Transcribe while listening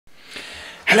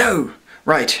Hello!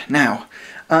 Right, now,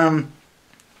 I'm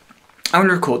going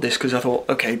to record this because I thought,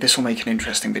 okay, this will make an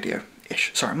interesting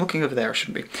video-ish. Sorry, I'm looking over there, I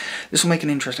shouldn't be. This will make an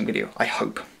interesting video, I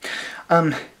hope.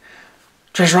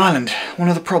 Treasure Island, one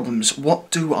of the problems, there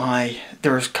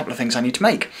are a couple of things I need to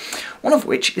make. One of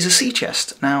which is a sea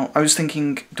chest. Now, I was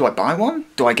thinking, do I buy one?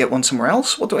 Do I get one somewhere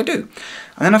else? What do I do?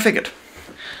 And then I figured,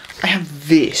 I have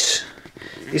this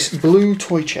blue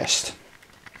toy chest.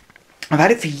 I've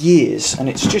had it for years, and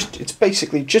it's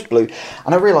basically just blue.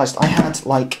 And I realised I had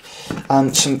like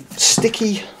some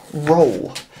sticky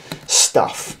roll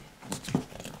stuff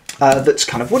that's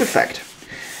kind of wood effect.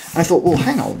 And I thought, well,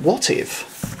 hang on, what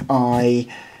if I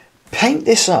paint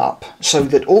this up so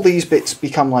that all these bits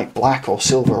become like black or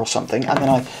silver or something, and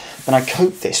then I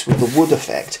coat this with the wood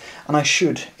effect, and I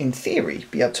should, in theory,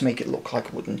 be able to make it look like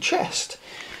a wooden chest.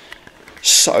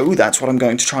 So that's what I'm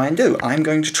going to try and do. I'm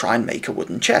going to try and make a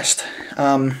wooden chest.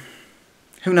 Who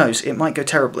knows, it might go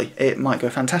terribly, it might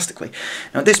go fantastically.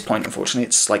 Now at this point, unfortunately,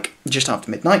 it's like just after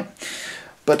midnight,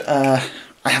 but I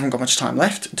haven't got much time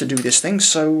left to do this thing,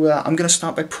 so I'm going to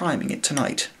start by priming it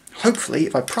tonight. Hopefully,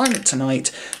 if I prime it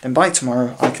tonight, then by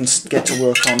tomorrow I can get to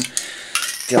work on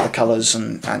the other colours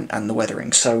and the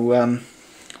weathering, so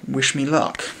wish me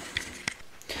luck.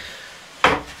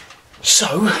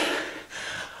 So,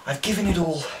 I've given it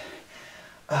all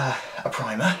a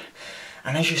primer,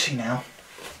 and as you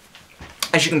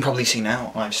can probably see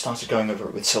now, I've started going over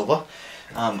it with silver,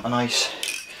 a nice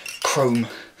chrome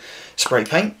spray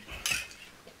paint.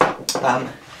 The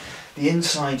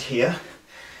inside here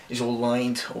is all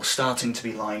lined, or starting to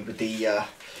be lined, with the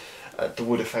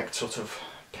wood effect sort of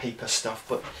paper stuff,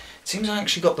 but it seems I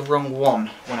actually got the wrong one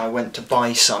when I went to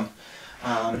buy some.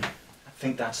 I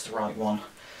think that's the right one.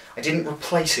 I didn't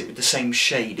replace it with the same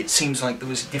shade. It seems like there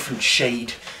was a different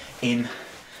shade in...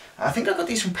 I think I got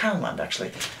these from Poundland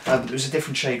actually, but there was a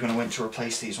different shade when I went to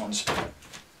replace these ones.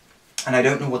 And I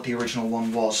don't know what the original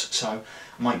one was, so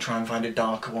I might try and find a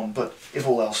darker one, but if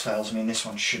all else fails, I mean, this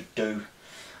one should do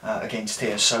against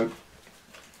here. So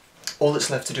all that's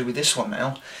left to do with this one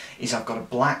now is I've got a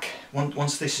black,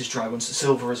 once this is dry, once the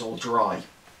silver is all dry,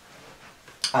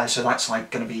 so that's like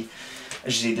going to be,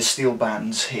 as you see, the steel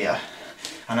bands here.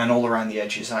 And then all around the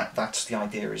edges, that's the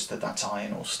idea, is that that's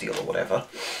iron or steel or whatever.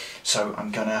 So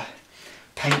I'm going to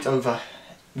paint over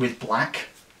with black.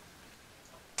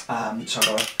 So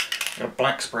I've got a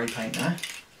black spray paint there.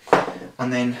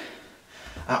 And then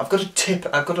I've got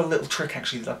a little trick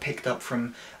actually that I picked up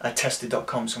from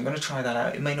tested.com, so I'm going to try that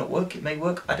out. It may not work, it may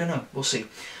work, I don't know, we'll see.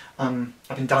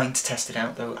 I've been dying to test it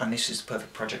out though, and this is the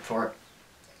perfect project for it.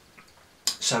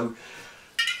 So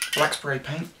black spray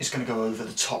paint is going to go over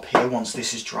the top here once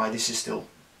this is dry. This is still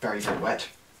very, very wet.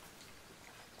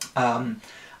 And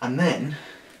then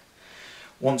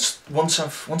once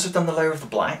I've done the layer of the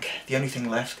black, the only thing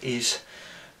left is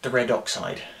the red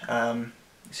oxide.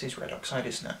 This is red oxide,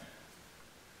 isn't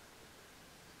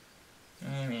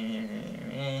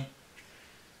it?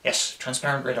 Yes,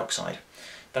 transparent red oxide.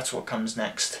 That's what comes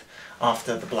next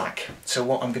after the black. So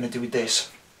what I'm going to do with this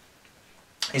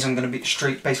is I'm going to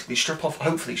basically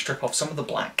hopefully strip off some of the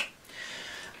black,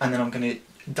 and then I'm going to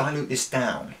dilute this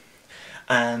down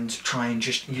and try and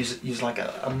just use like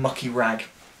a mucky rag,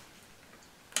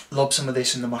 lob some of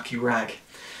this in the mucky rag,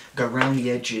 go around the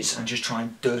edges and just try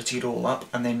and dirty it all up,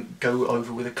 and then go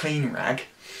over with a clean rag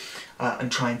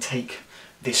and try and take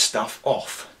this stuff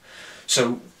off.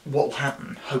 So what will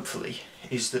happen, hopefully,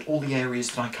 is that all the areas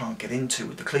that I can't get into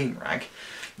with the clean rag,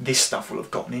 this stuff will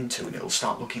have gotten into, and it'll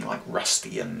start looking like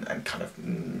rusty and kind of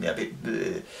a bit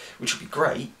bleh, which will be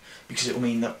great, because it will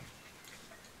mean that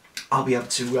I'll be able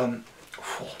to,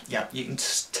 yeah, you can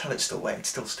tell it's still wet, it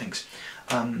still stinks.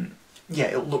 Yeah,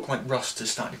 it'll look like rust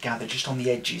has started to gather just on the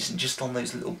edges and just on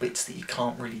those little bits that you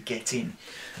can't really get in.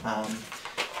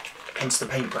 Hence the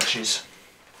paintbrushes,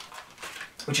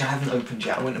 which I haven't opened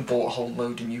yet. I went and bought a whole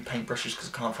load of new paintbrushes because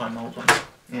I can't find my old ones.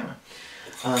 Yeah.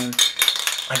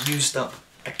 I used up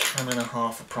a can and a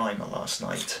half of primer last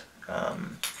night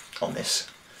on this.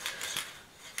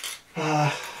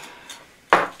 Guess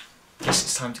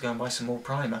it's time to go and buy some more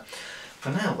primer.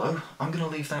 For now though, I'm going to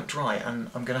leave that dry,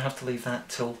 and I'm going to have to leave that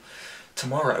till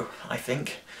tomorrow, I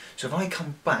think. So if I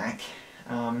come back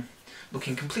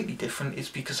looking completely different, it's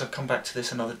because I've come back to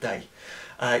this another day.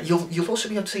 You'll also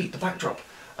be able to see the backdrop,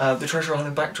 the Treasure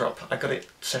Island backdrop. I got it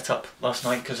set up last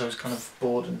night because I was kind of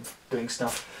bored and doing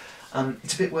stuff.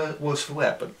 It's a bit worse for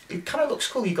wear, but it kind of looks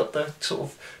cool. You've got the sort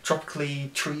of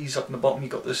tropically trees up in the bottom,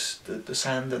 you've got the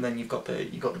sand, and then you've got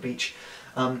the beach.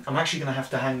 I'm actually going to have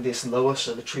to hang this lower,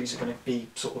 so the trees are going to be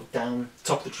sort of down,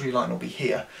 top of the tree line will be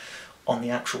here on the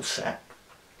actual set.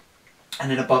 And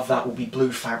then above that will be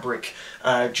blue fabric,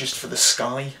 just for the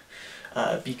sky,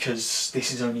 because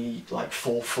this is only like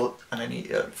 4 foot, and I need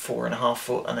 4.5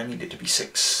 foot, and I need it to be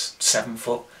 7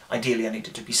 foot. Ideally, I need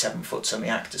it to be 7 foot, so the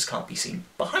actors can't be seen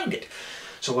behind it.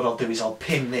 So what I'll do is I'll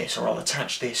pin this, or I'll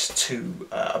attach this to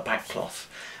a back cloth,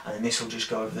 and then this will just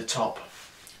go over the top.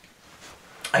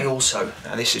 I also,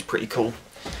 now this is pretty cool.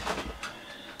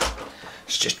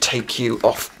 Let's just take you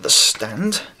off the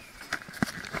stand.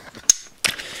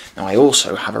 Now I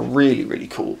also have a really, really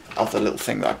cool other little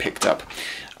thing that I picked up,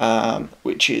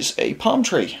 which is a palm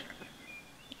tree.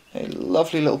 A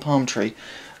lovely little palm tree.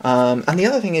 And the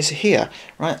other thing is here,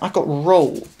 right, I've got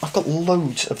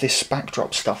loads of this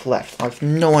backdrop stuff left. I've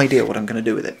no idea what I'm going to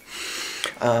do with it.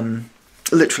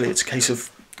 Literally, it's a case of,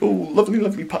 oh, lovely,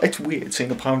 lovely, it's weird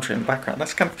seeing a palm tree in the background.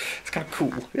 It's kind of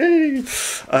cool. Yay!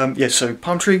 Yeah, so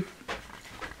palm tree,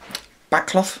 back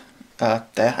cloth.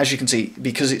 There, as you can see,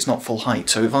 because it's not full height,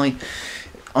 so if I'm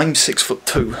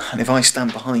 6'2", and if I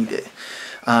stand behind it,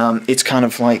 it's kind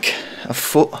of like a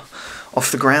foot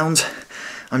off the ground.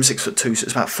 I'm 6'2", so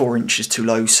it's about 4 inches too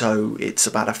low, so it's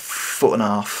about a foot and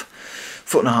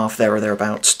a half there or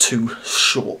thereabouts too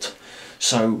short.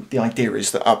 So the idea is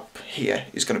that up here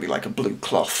is going to be like a blue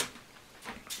cloth.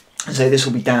 So this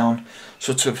will be down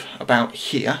sort of about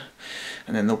here,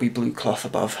 and then there'll be blue cloth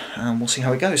above, and we'll see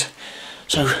how it goes.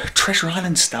 So, Treasure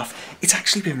Island stuff, it's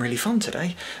actually been really fun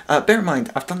today. Bear in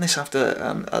mind, I've done this after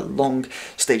a long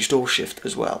stage door shift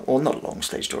as well. Or not a long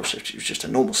stage door shift, it was just a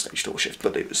normal stage door shift,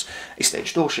 but it was a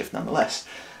stage door shift nonetheless.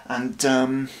 And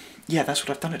yeah, that's what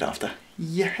I've done it after.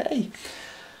 Yay!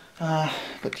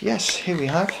 But yes, here we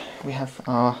have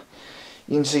our,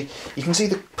 you can see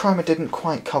the primer didn't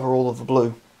quite cover all of the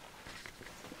blue.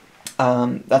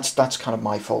 That's kind of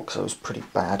my fault, because I was pretty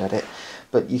bad at it.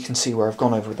 But you can see where I've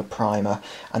gone over with the primer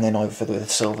and then over with the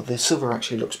silver. The silver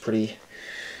actually looks pretty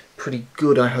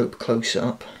good, I hope, close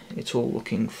up. It's all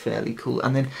looking fairly cool.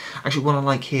 And then, actually what I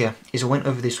like here is I went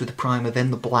over this with the primer,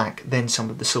 then the black, then some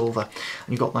of the silver. And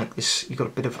you've got like this, you've got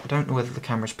a bit of, I don't know whether the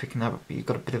camera's picking that up, but you've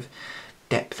got a bit of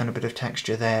depth and a bit of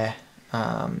texture there.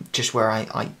 Just where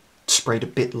I sprayed a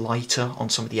bit lighter on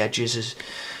some of the edges,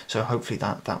 so hopefully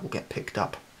that will get picked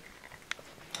up.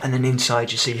 And then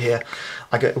inside, you see here,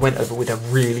 I went over with a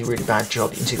really, really bad job.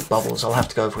 You can see the bubbles. I'll have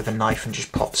to go over with a knife and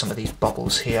just pop some of these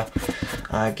bubbles here.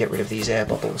 Get rid of these air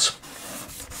bubbles.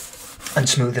 And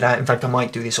smooth it out. In fact, I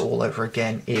might do this all over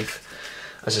again if,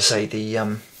 as I say,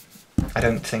 I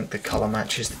don't think the colour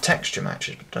matches. The texture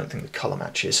matches, but I don't think the colour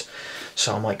matches.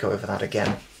 So I might go over that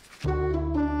again.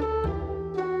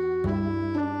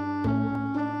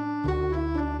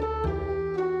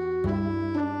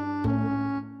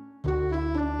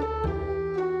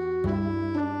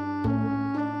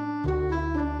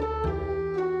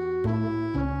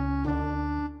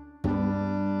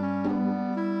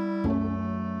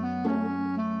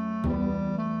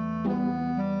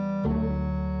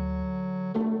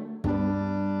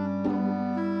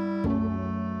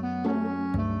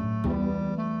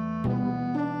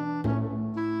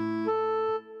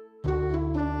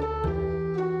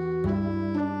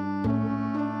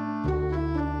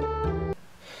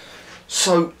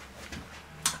 So,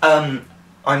 I'm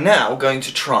now going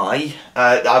to try,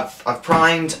 I've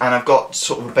primed and I've got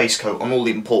sort of a base coat on all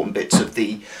the important bits of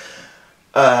the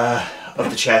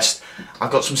chest.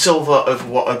 I've got some silver over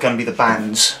what are going to be the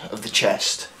bands of the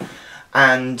chest.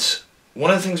 And one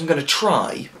of the things I'm going to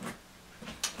try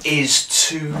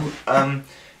is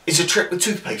a trick with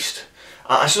toothpaste.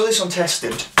 I saw this on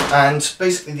Tested, and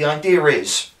basically the idea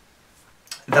is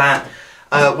that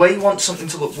where you want something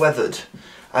to look weathered,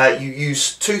 you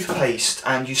use toothpaste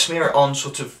and you smear it on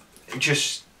sort of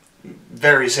just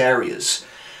various areas,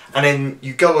 and then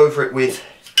you go over it with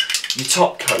your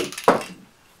top coat.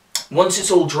 Once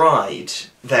it's all dried,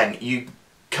 then you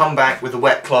come back with a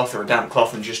wet cloth or a damp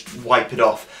cloth and just wipe it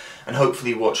off, and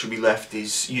hopefully what should be left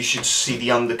is, you should see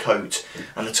the undercoat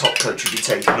and the top coat should be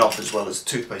taken off as well as the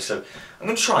toothpaste. So I'm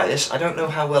going to try this. I don't know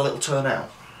how well it'll turn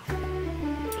out.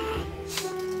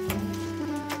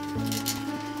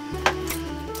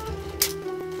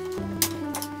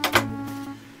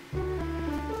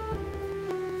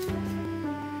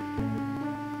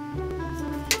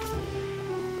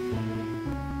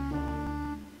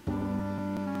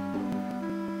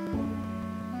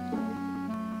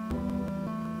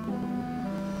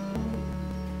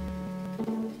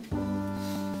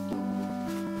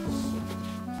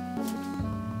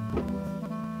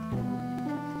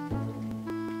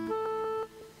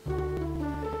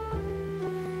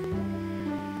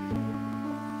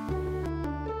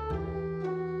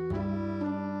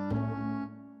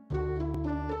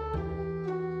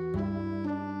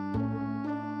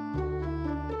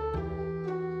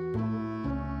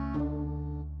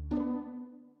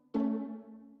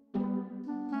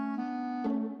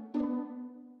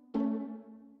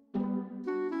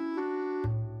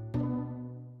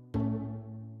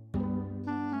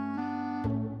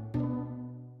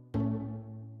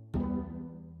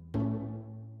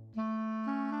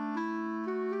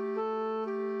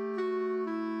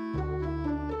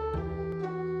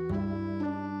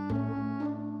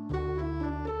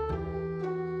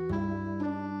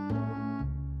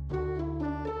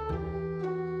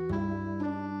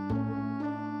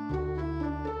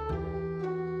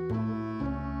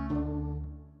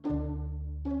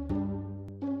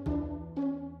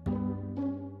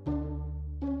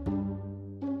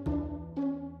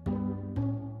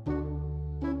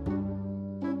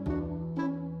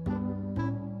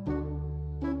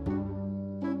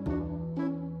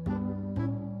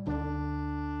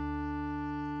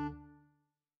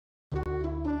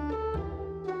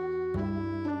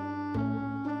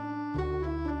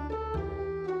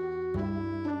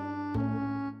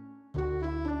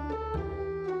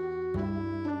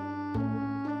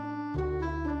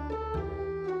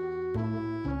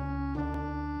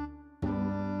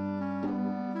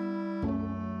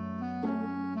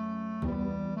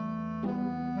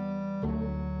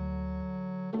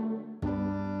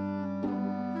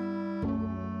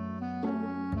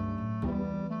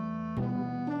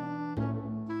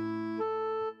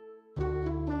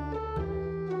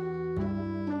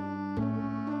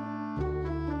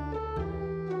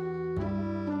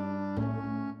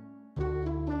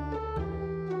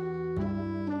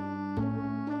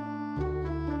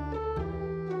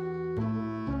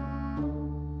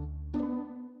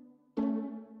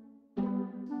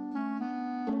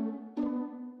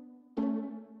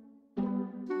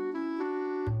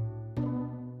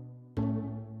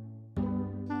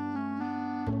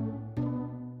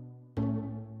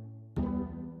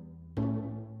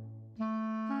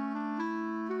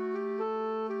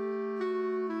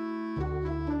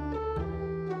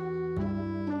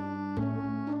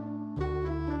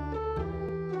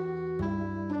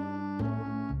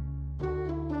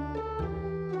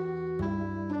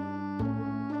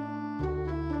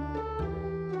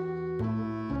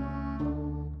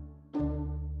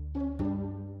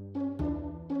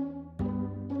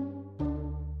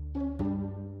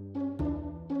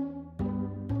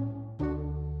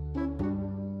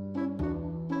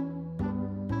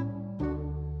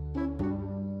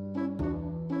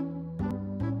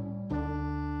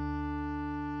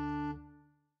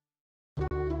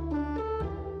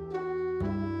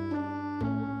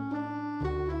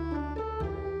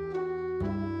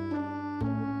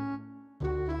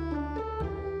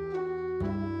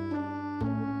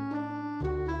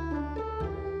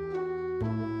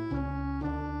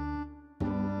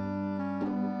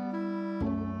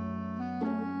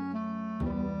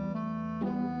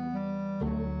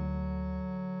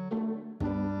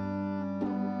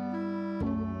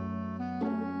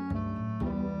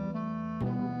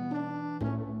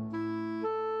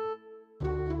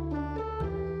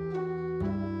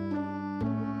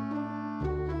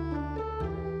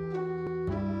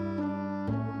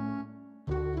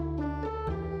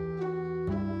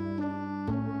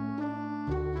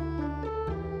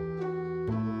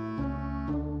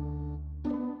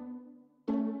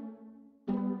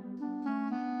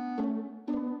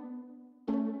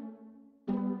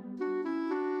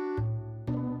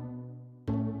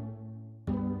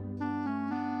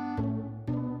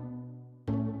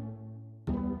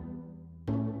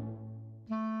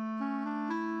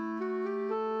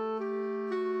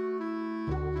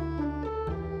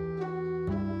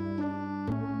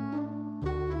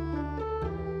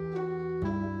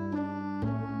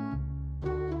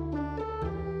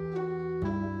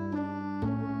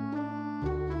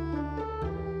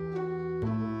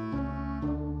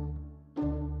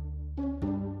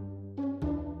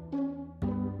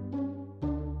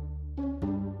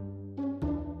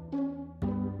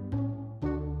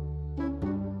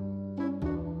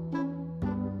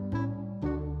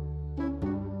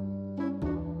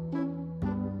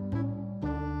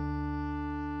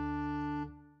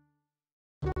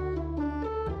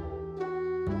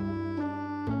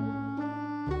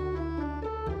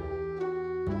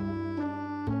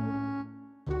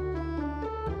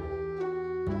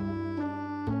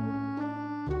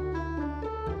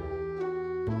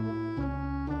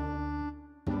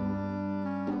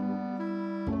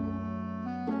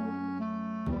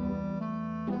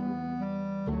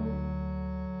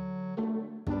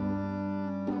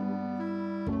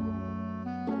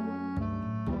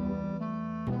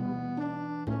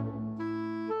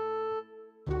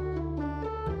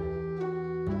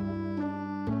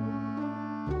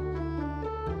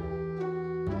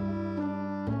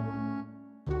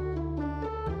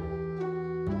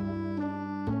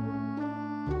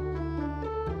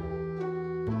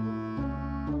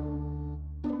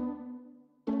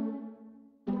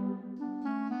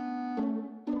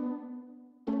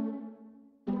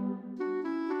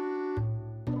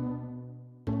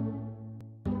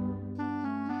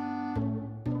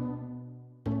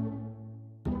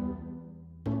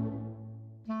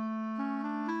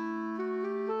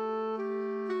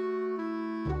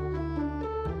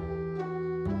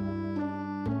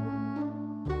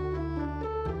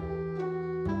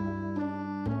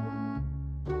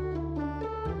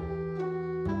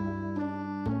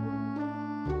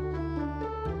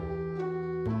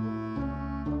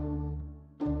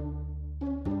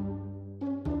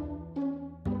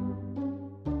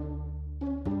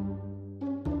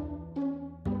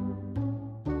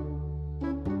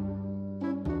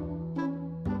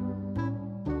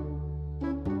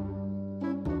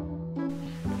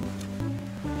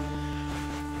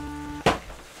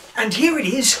 And here it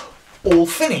is, all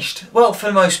finished. Well, for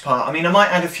the most part. I mean, I might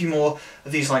add a few more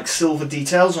of these like silver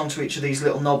details onto each of these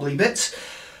little knobbly bits.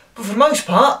 But for the most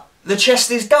part, the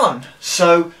chest is done.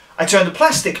 So I turned a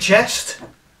plastic chest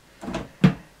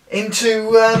into,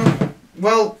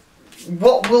 well,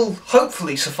 what will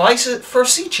hopefully suffice for a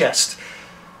sea chest.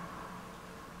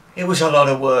 It was a lot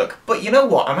of work, but you know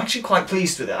what? I'm actually quite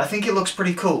pleased with it. I think it looks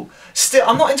pretty cool. Still,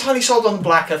 I'm not entirely sold on the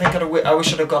black. I think I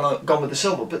wish I'd have gone with the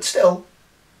silver, but still,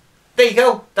 there you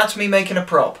go. That's me making a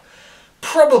prop.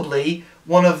 Probably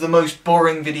one of the most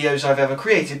boring videos I've ever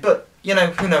created, but, you know,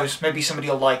 who knows? Maybe somebody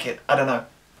will like it. I don't know.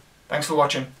 Thanks for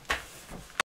watching.